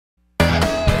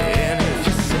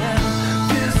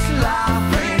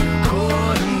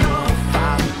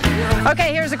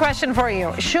Here's a question for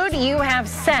you. Should you have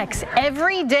sex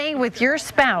every day with your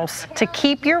spouse to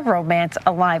keep your romance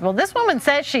alive? Well, this woman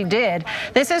says she did.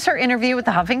 This is her interview with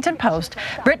the Huffington Post.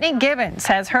 Brittany Gibbons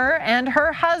says her and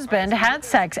her husband had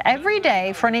sex every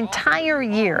day for an entire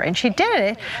year, and she did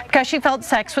it because she felt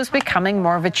sex was becoming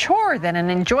more of a chore than an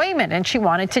enjoyment, and she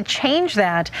wanted to change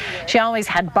that. She always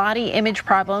had body image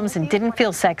problems and didn't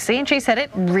feel sexy, and she said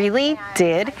it really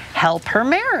did help her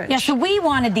marriage. Yeah, so we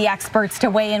wanted the experts to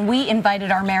weigh in. We invited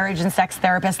our marriage and sex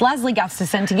therapist, Leslie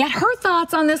Gustafson, to get her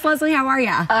thoughts on this. Leslie, how are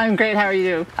you? I'm great. How are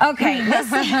you? Okay,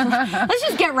 let's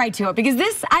just get right to it,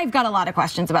 because I've got a lot of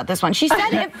questions about this one. She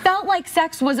said it felt like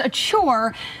sex was a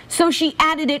chore, so she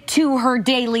added it to her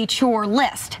daily chore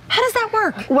list. How does that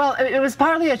work? Well, it was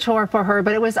partly a chore for her,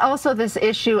 but it was also this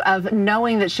issue of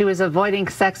knowing that she was avoiding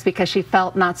sex because she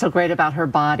felt not so great about her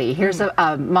body. Here's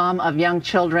a mom of young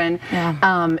children.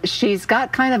 Yeah. She's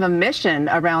got kind of a mission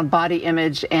around body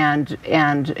image and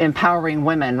empowering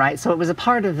women, right? So it was a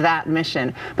part of that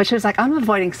mission. But she was like, I'm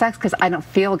avoiding sex because I don't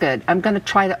feel good. I'm going to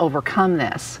try to overcome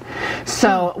this.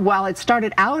 So while it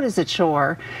started out as a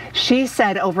chore, she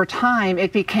said over time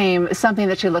it became something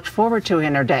that she looked forward to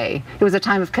in her day. It was a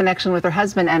time of connection with her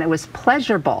husband, and it was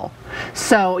pleasurable.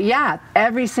 So yeah,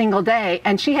 every single day.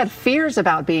 And she had fears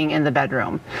about being in the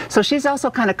bedroom. So she's also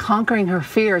kind of conquering her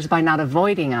fears by not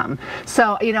avoiding them.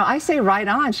 So, you know, I say right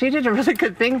on. She did a really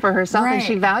good thing for herself, and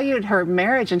she valued her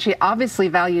marriage, and she obviously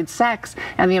valued sex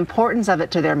and the importance of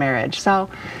it to their marriage. So,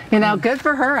 you know, good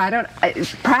for her.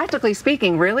 Practically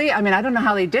speaking, really, I mean, I don't know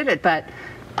how they did it, but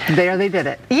there they did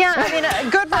it. Yeah, I mean,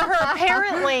 good for her.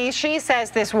 Apparently, she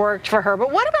says this worked for her.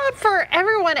 But what about for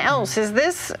everyone else? Is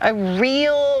this a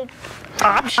real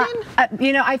option?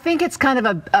 You know, I think it's kind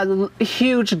of a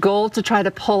huge goal to try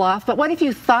to pull off. But what if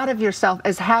you thought of yourself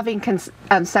as having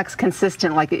sex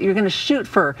consistent, like you're going to shoot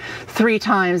for 3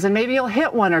 times and maybe you'll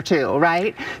hit 1 or 2,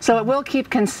 right? So it will keep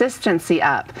consistency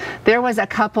up. There was a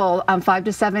couple 5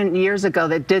 to 7 years ago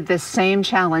that did this same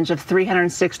challenge of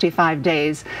 365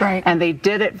 days. Right. And they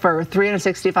did it for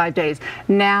 365 days.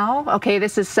 Now, okay,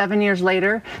 this is 7 years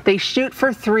later, they shoot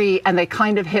for 3 and they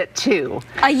kind of hit 2.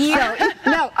 A year? So,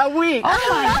 no, a week. Oh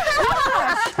my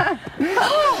gosh.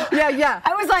 Yeah.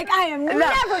 I was like, I am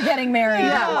never getting married.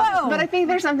 Yeah. But I think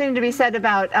there's something to be said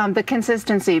about the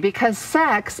consistency, because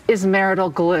sex is marital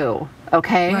glue.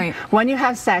 Okay? Right. When you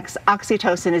have sex,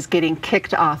 oxytocin is getting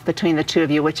kicked off between the two of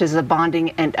you, which is a bonding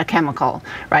and a chemical,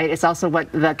 right? It's also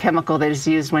the chemical that is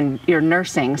used when you're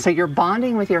nursing. So you're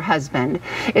bonding with your husband.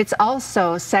 It's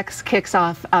also, sex kicks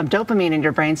off dopamine in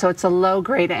your brain, so it's a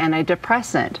low-grade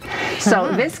antidepressant.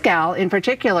 So this gal in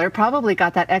particular probably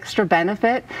got that extra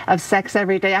benefit of sex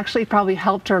every day, actually probably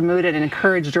helped her mood and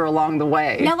encouraged her along the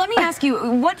way. Now let me ask you,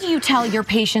 what do you tell your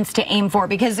patients to aim for?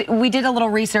 Because we did a little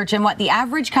research, and what the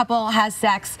average couple has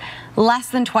sex less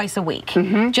than twice a week,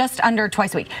 just under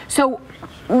twice a week. So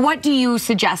what do you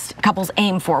suggest couples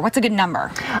aim for? What's a good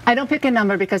number? I don't pick a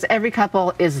number because every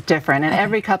couple is different, and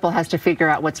every couple has to figure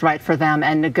out what's right for them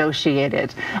and negotiate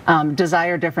it.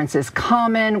 Desire difference is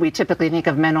common. We typically think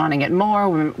of men wanting it more,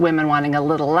 women wanting a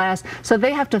little less. So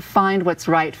they have to find what's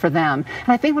right for them. And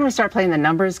I think when we start playing the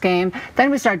numbers game,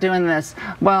 then we start doing this,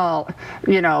 well,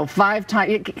 you know, 5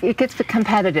 times, it gets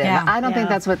competitive. Yeah. I don't think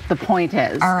that's what the point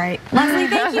is. All right. Leslie,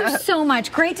 thank you so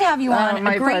much. Great to have you on.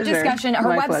 A great discussion. Her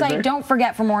website, don't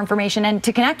forget, for more information and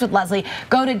to connect with Leslie,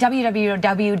 go to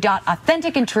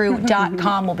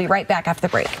www.authenticandtrue.com. We'll be right back after the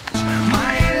break.